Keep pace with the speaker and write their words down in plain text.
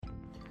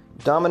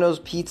Domino's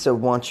Pizza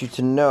wants you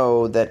to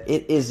know that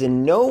it is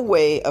in no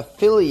way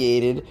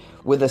affiliated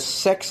with a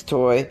sex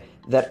toy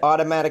that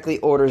automatically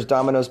orders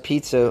Domino's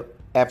Pizza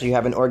after you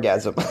have an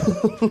orgasm.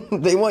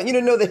 They want you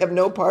to know they have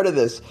no part of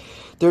this.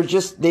 They've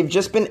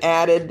just been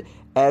added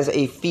as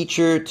a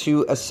feature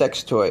to a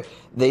sex toy.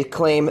 They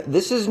claim,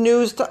 this is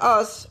news to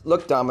us.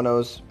 Look,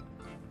 Domino's,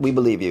 we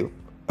believe you.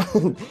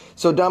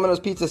 So Domino's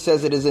Pizza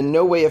says it is in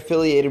no way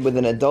affiliated with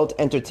an adult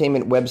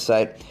entertainment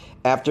website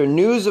after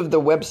news of the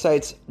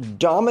website's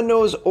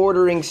Domino's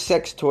ordering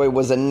sex toy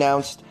was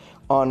announced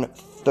on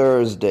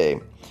Thursday.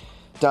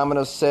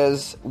 Domino's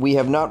says, we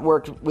have not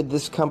worked with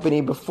this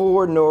company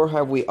before, nor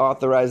have we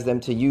authorized them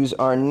to use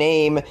our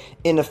name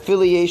in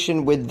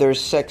affiliation with their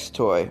sex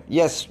toy.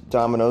 Yes,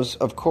 Domino's,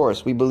 of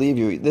course, we believe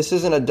you. This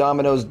isn't a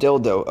Domino's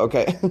dildo,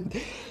 okay?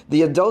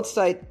 The adult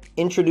site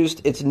introduced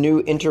its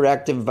new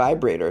interactive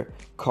vibrator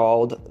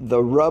called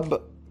the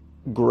Rub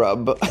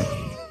Grub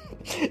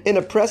in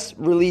a press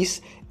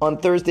release on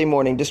Thursday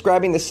morning,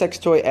 describing the sex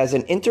toy as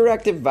an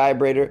interactive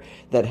vibrator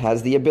that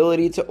has the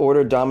ability to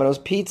order Domino's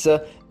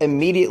Pizza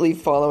immediately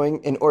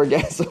following an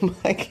orgasm.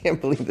 I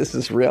can't believe this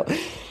is real.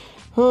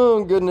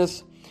 Oh,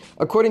 goodness.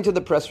 According to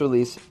the press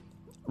release,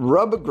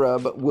 Rub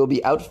Grub will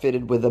be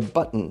outfitted with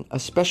a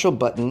special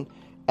button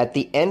at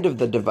the end of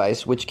the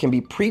device, which can be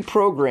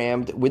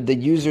pre-programmed with the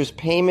user's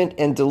payment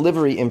and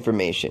delivery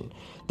information.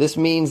 This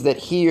means that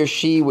he or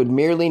she would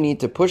merely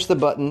need to push the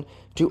button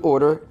to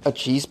order a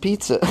cheese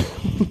pizza.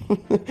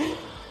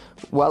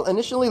 While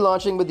initially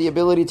launching with the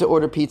ability to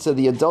order pizza,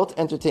 the adult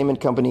entertainment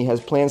company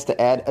has plans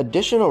to add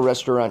additional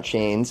restaurant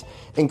chains,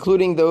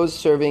 including those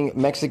serving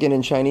Mexican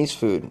and Chinese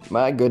food.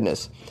 My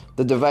goodness.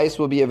 The device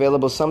will be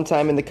available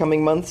sometime in the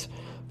coming months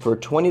for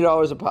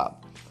 $20 a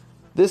pop.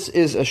 This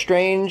is a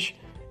strange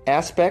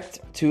aspect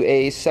to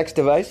a sex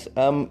device,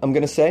 I'm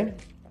going to say.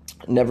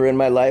 Never in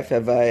my life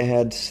have I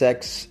had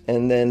sex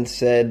and then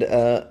said,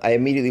 I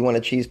immediately want a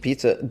cheese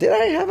pizza. Did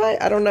I? Have I?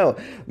 I don't know.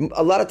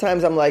 A lot of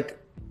times I'm like,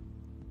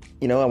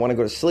 I want to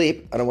go to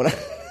sleep. I don't want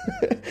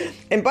to.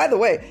 And by the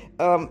way,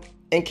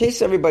 in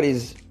case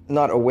everybody's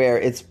not aware,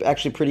 it's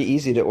actually pretty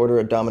easy to order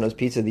a Domino's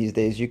Pizza these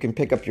days. You can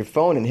pick up your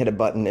phone and hit a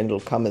button and it'll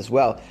come as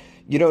well.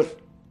 You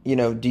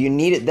don't, do you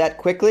need it that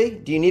quickly?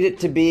 Do you need it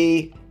to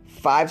be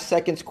 5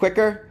 seconds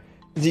quicker?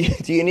 Do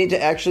you need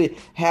to actually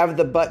have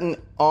the button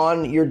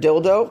on your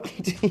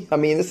dildo? I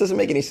mean, this doesn't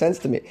make any sense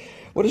to me.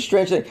 What a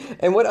strange thing.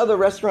 And what other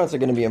restaurants are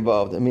going to be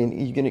involved? I mean,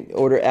 you're going to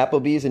order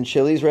Applebee's and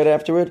Chili's right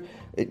afterward?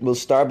 Will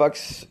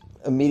Starbucks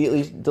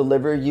immediately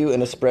deliver you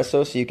an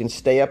espresso so you can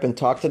stay up and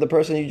talk to the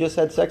person you just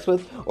had sex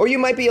with? Or you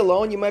might be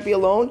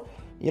alone.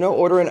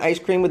 Order an ice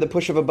cream with the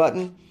push of a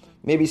button.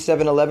 Maybe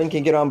 7-Eleven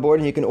can get on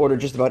board and you can order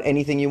just about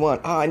anything you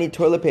want. Oh, I need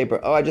toilet paper.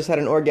 Oh, I just had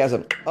an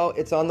orgasm. Oh,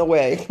 it's on the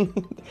way.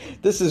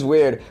 This is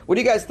weird. What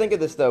do you guys think of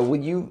this, though?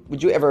 Would you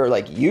ever,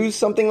 use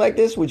something like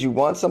this? Would you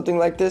want something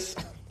like this?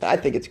 I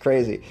think it's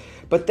crazy.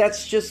 But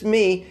that's just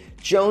me,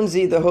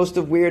 Jonesy, the host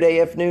of Weird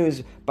AF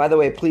News. By the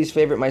way, please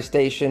favorite my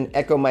station,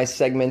 echo my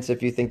segments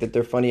if you think that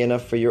they're funny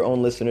enough for your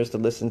own listeners to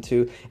listen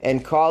to,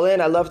 and call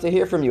in. I love to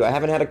hear from you. I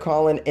haven't had a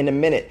call in a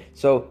minute,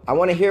 so I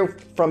want to hear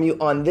from you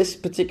on this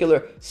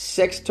particular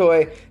sex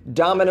toy,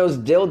 Domino's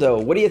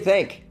dildo. What do you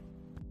think?